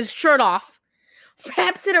 takes his shirt off,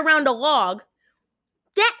 wraps it around a log.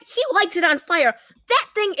 He lights it on fire. That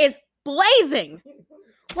thing is blazing.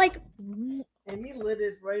 Like, and he lit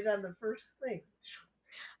it right on the first thing.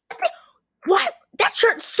 What? That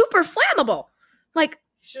shirt's super flammable. Like,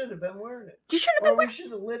 you should have been wearing it. You should have been wearing it. We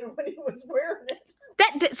should have lit it when he was wearing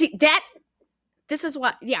it. This is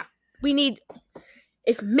what, yeah. We need,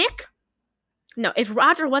 if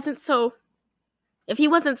Roger wasn't if he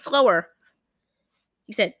wasn't slower,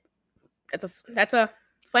 he said, that's a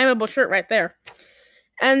flammable shirt right there.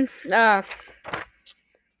 And,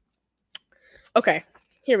 okay,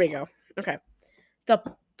 here we go. Okay.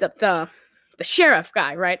 The sheriff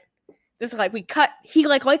guy, right? This is like, he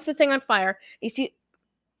like lights the thing on fire. You see,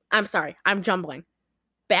 I'm sorry, I'm jumbling.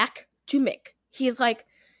 Back to Mick. He's like,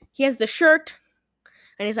 he has the shirt,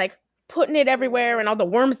 and he's like putting it everywhere, and all the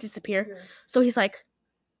worms disappear. Yeah. So he's like,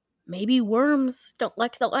 maybe worms don't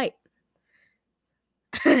like the light.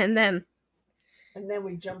 And then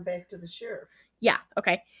we jump back to the sheriff. Yeah,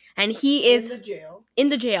 okay. And he is in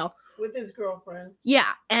the jail. With his girlfriend.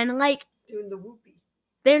 Yeah, and like doing the whoopee.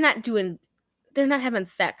 They're not having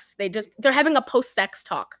sex. They're having a post-sex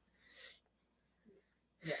talk.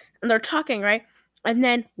 Yes. And they're talking, right? And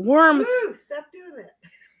then worms. Woo, stop doing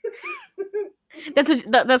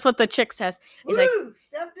that. That's what the chick says. He's like,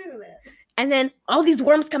 stop doing that. And then all these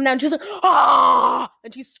worms come down. She's like, ah!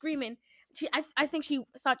 And she's screaming. I think she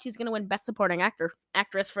thought she's gonna win Best Supporting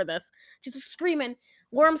Actress for this. She's just screaming.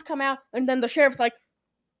 Worms come out, and then the sheriff's like,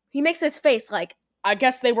 he makes his face like, I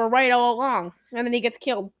guess they were right all along. And then he gets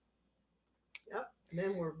killed. Yep. And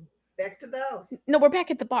then we're back to the house. No, we're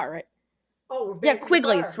back at the bar, right? Oh, we're back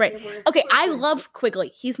Quigley's, right? Yeah, okay, I love Quigley.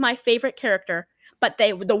 He's my favorite character. But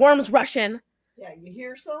the worms rush in. Yeah, you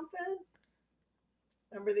hear something?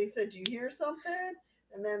 Remember they said you hear something?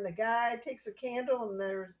 And then the guy takes a candle and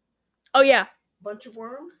there's a bunch of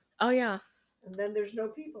worms. Oh, yeah. And then there's no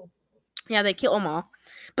people. Yeah, they kill them all.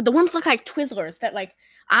 But the worms look like Twizzlers that, like,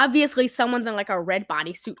 obviously someone's in, like, a red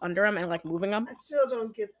bodysuit under them and, like, moving them. I still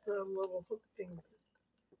don't get the little hook things.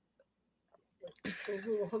 Those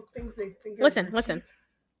little hook things they think. Listen.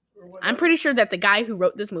 I'm pretty sure that the guy who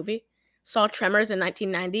wrote this movie saw Tremors in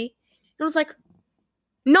 1990 and was like,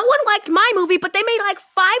 no one liked my movie, but they made like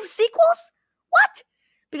 5 sequels? What?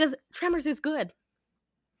 Because Tremors is good.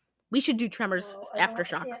 We should do Tremors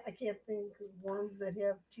Aftershock. I can't think of worms that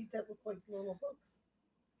have teeth that look like little hooks.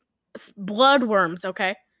 Blood worms,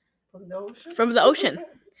 okay? From the ocean? From the ocean.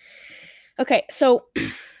 Okay, so,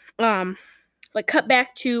 like, cut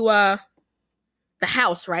back to, the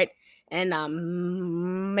house, right? And,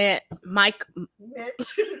 Mick.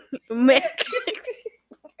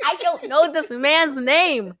 I don't know this man's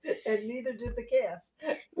name. And neither did the cast.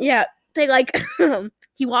 Yeah, they, like,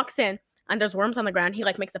 he walks in, and there's worms on the ground. He,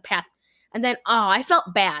 like, makes a path. And then, I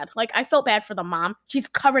felt bad. Like, I felt bad for the mom. She's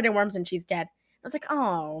covered in worms, and she's dead. I was like,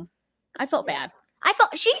 oh, I felt bad. I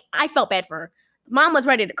felt bad for her. Mom was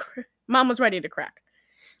ready to crack.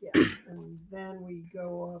 Yeah, and then we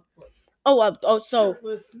go up. So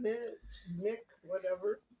shirtless Mick,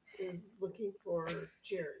 whatever, is looking for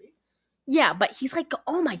Jerry. Yeah, but he's like,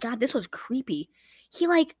 oh my god, this was creepy. He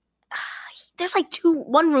like, there's like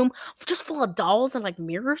one room just full of dolls and like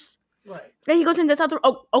mirrors. Right. Then he goes in this other.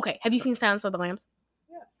 Oh, okay. Have you seen Silence of the Lambs?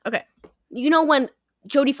 Yes. Okay. You know when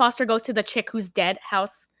Jodie Foster goes to the chick who's dead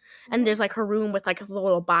house, and there's like her room with like a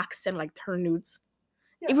little box and like her nudes.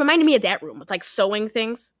 Yeah. It reminded me of that room with like sewing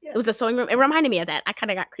things. Yeah. It was a sewing room. It reminded me of that. I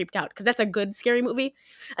kind of got creeped out because that's a good scary movie,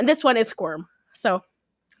 and this one is Squirm. So,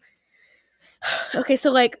 okay,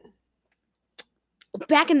 so like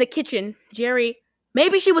back in the kitchen, Jerry,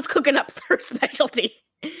 maybe she was cooking up her specialty,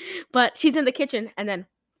 but she's in the kitchen, and then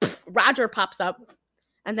Roger pops up,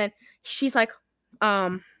 and then she's like,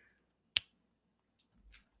 we're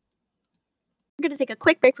going to take a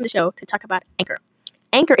quick break from the show to talk about Anchor.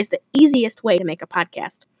 Anchor is the easiest way to make a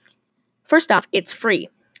podcast. First off, it's free.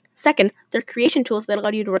 Second, they're creation tools that allow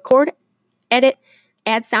you to record, edit,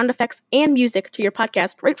 add sound effects, and music to your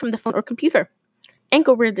podcast right from the phone or computer.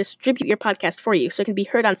 Anchor will distribute your podcast for you so it can be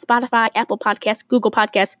heard on Spotify, Apple Podcasts, Google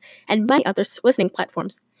Podcasts, and many other listening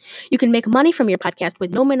platforms. You can make money from your podcast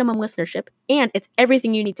with no minimum listenership, and it's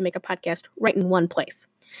everything you need to make a podcast right in one place.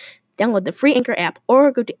 Download the free Anchor app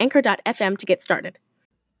or go to anchor.fm to get started.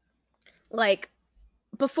 Like,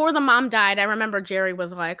 before the mom died, I remember Jerry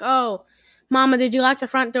was like, oh, Mama, did you lock the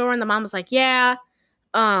front door? And the mom was like, yeah.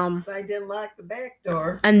 But I didn't lock the back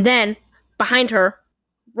door. And then, behind her,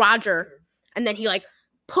 Roger... And then he, like,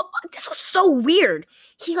 this was so weird.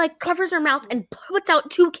 He, like, covers her mouth and puts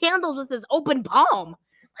out 2 candles with his open palm.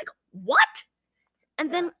 Like, what?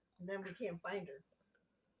 And then we can't find her.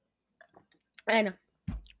 And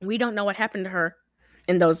we don't know what happened to her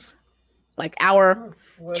in those, like, hour,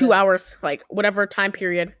 2 hours, like, whatever time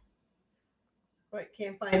period. Right,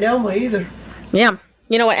 can't find Elma either. Yeah.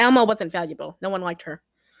 You know what? Elma wasn't valuable. No one liked her.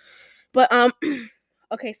 But,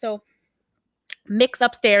 okay, so... Mick's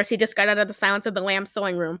upstairs. He just got out of the Silence of the Lambs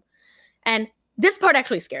sewing room. And this part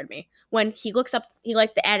actually scared me. When he looks up, he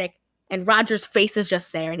lights the attic, and Roger's face is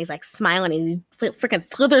just there, and he's like smiling, and he freaking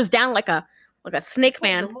slithers down like a snake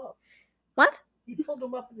man. What? He pulled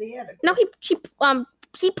him up in the attic. No, he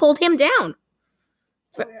pulled him down.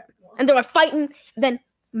 Oh, yeah. Well, and they were fighting. Then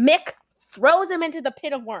Mick throws him into the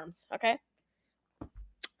pit of worms. Okay.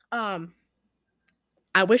 I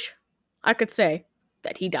wish I could say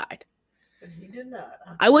that he died. But he did not.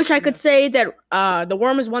 I wish I could say that the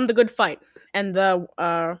worms won the good fight and the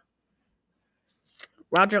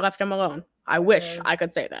Roger left him alone. I wish I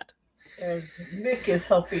could say that. As Mick is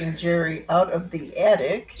helping Jerry out of the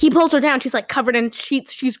attic, he pulls her down. She's like covered in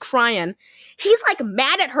sheets. She's crying. He's like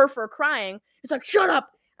mad at her for crying. He's like, "Shut up!"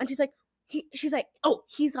 And she's like, he's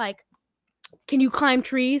like, "Can you climb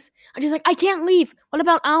trees?" And she's like, "I can't leave. What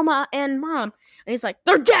about Alma and Mom?" And he's like,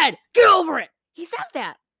 "They're dead. Get over it." He says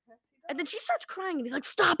that. And then she starts crying, and he's like,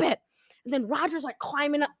 "Stop it!" And then Roger's like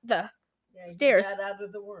climbing up the stairs. He got out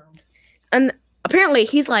of the worms. And apparently,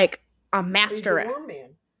 he's like a master at. He's a worm man.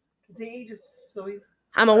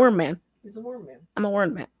 I'm a worm man. He's a worm man. I'm a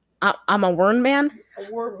worm man. I'm a worm man.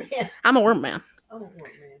 A worm man. I'm a worm man. I'm a worm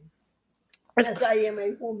man. Yes, I am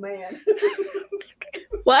a worm man.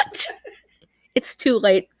 What? It's too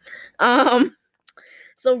late. So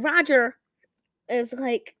Roger is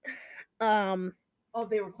like, Oh,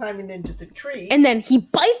 they were climbing into the tree. And then he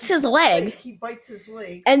bites his leg. He bites his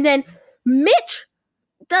leg. And then Mitch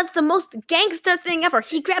does the most gangsta thing ever.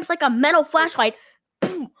 He grabs like a metal flashlight.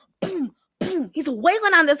 Boom, boom, boom. He's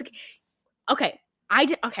wailing on this. Okay.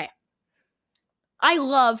 I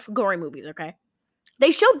love gory movies, okay?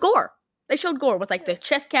 They showed gore. With like the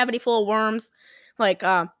chest cavity full of worms. Like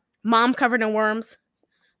Mom covered in worms.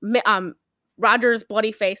 Roger's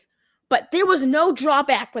bloody face. But there was no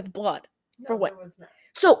drawback with blood. For what? There was not.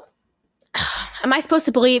 So, am I supposed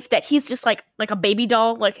to believe that he's just like a baby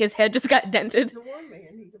doll, like his head just got dented? He's a worm man.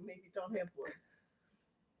 He maybe don't have blood.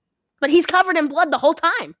 But he's covered in blood the whole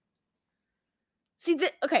time. See,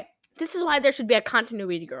 okay, this is why there should be a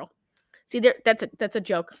continuity girl. See, that's a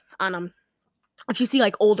joke on if you see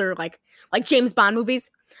like older like James Bond movies,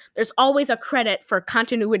 there's always a credit for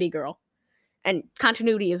continuity girl, and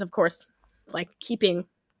continuity is of course like keeping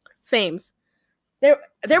sames. There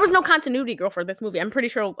was no continuity girl for this movie. I'm pretty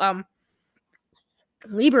sure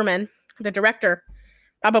Lieberman, the director,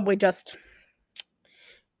 probably just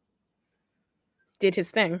did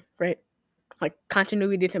his thing, right? Like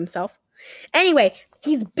continuity himself. Anyway,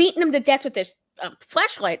 he's beating him to death with this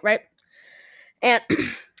flashlight, right? And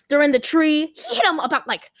they're in the tree. He hit him about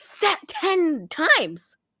like 10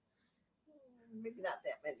 times. Maybe not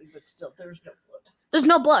that many, but still, there's no blood. There's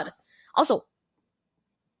no blood. Also,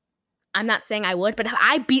 I'm not saying I would, but if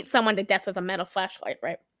I beat someone to death with a metal flashlight,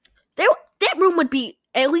 right? That room would be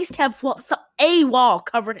at least have a wall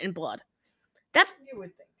covered in blood. That's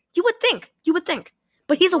You would think. You would think.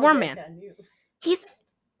 But he's a worm man. He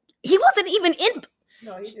wasn't even in.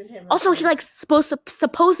 No, he didn't have. Also, he like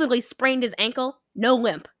supposedly sprained his ankle. No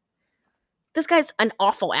limp. This guy's an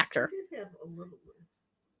awful actor. He did have a little limp.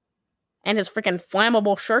 And his freaking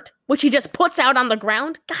flammable shirt, which he just puts out on the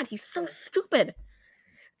ground. God, he's so stupid.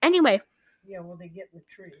 Anyway. Yeah, well, they get in the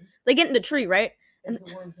tree. They get in the tree, right? As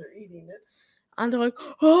the worms are eating it. And they're like,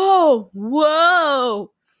 oh,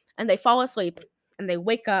 whoa. And they fall asleep. And they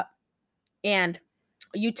wake up. And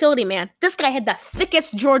a utility man. This guy had the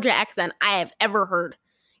thickest Georgia accent I have ever heard.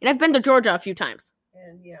 And I've been to Georgia a few times.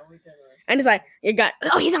 And yeah, we did. And it's like,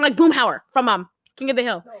 he sound like Boomhauer from King of the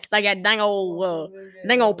Hill. No. It's like that dang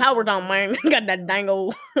old power down, man. Got that dang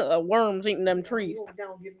old worms eating them trees.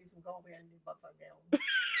 Down, give me some coffee and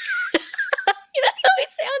That's how he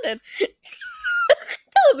sounded.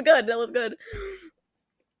 That was good.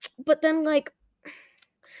 But then, like,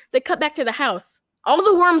 they cut back to the house. All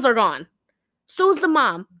the worms are gone. So's the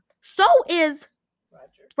mom. So is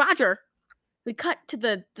Roger. We cut to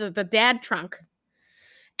the dad trunk.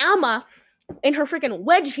 Alma, in her freaking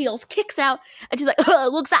wedge heels, kicks out, and she's like,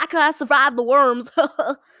 looks like I survived the worms.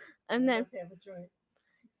 And then,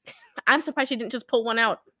 I'm surprised she didn't just pull one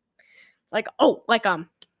out.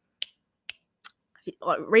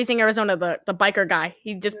 Raising Arizona, the biker guy.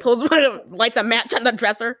 He just pulls one, lights a match on the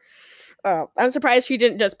dresser. I'm surprised she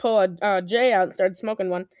didn't just pull a J out and start smoking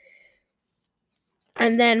one.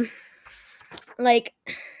 And then, like,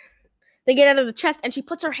 they get out of the chest, and she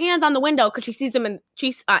puts her hands on the window because she sees them, and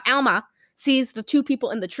Alma sees the two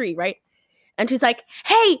people in the tree, right? And she's like,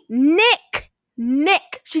 "Hey, Nick!"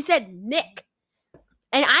 She said Nick.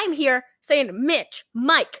 And I'm here saying Mitch,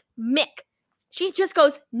 Mike, Mick. She just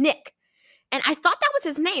goes Nick. And I thought that was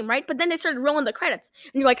his name, right? But then they started rolling the credits.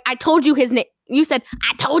 And you're like, I told you his name. You said,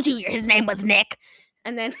 I told you his name was Nick.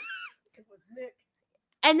 And then it was Nick.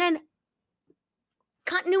 And then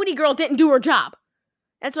continuity girl didn't do her job.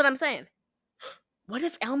 That's what I'm saying. What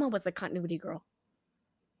if Alma was the continuity girl?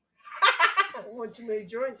 What you made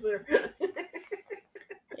joints there?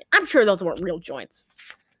 I'm sure those weren't real joints.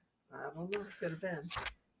 I don't know. Could have been.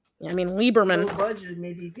 I mean, Lieberman. Low budget,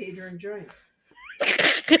 maybe paid her in joints.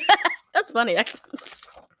 That's funny.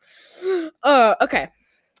 Okay.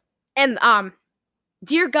 And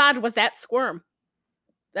dear God, was that squirm?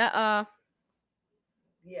 That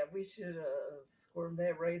Yeah, we should squirm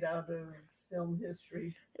that right out of film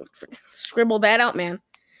history. Scribble that out, man.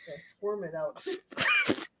 Yeah, squirm it out.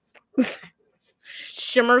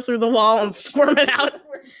 Shimmer through the wall and squirm it out.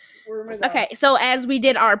 Okay, so as we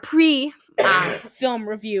did our pre-film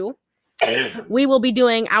review, we will be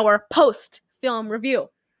doing our post-film review.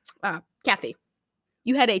 Kathy,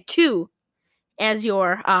 you had a 2 as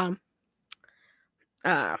your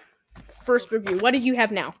first review. What do you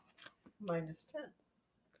have now? -10.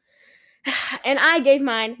 And I gave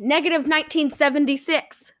mine negative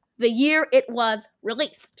 1976, the year it was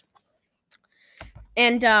released.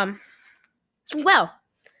 And, well,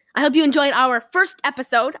 I hope you enjoyed our first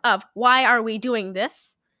episode of Why Are We Doing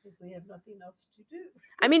This? Because we have nothing else to do.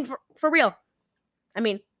 I mean, for real. I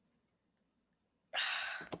mean,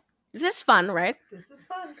 this is fun, right?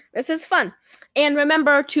 This is fun. And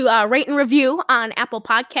remember to rate and review on Apple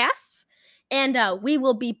Podcasts. And we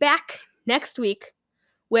will be back next week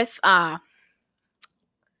with an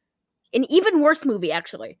even worse movie,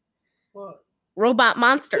 actually. What? Robot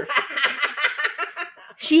Monster.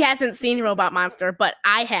 She hasn't seen Robot Monster, but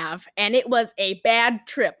I have. And it was a bad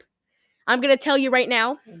trip. I'm going to tell you right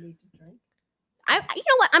now. I need to drink. You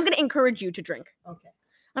know what? I'm going to encourage you to drink. Okay.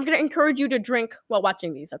 I'm going to encourage you to drink while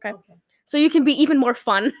watching these, okay? Okay. So you can be even more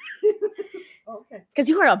fun. Okay. Because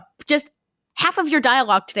you were just half of your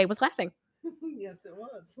dialogue today was laughing. Yes, it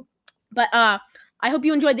was. But I hope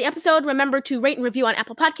you enjoyed the episode. Remember to rate and review on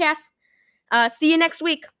Apple Podcasts. See you next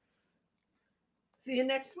week. See you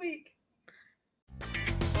next week.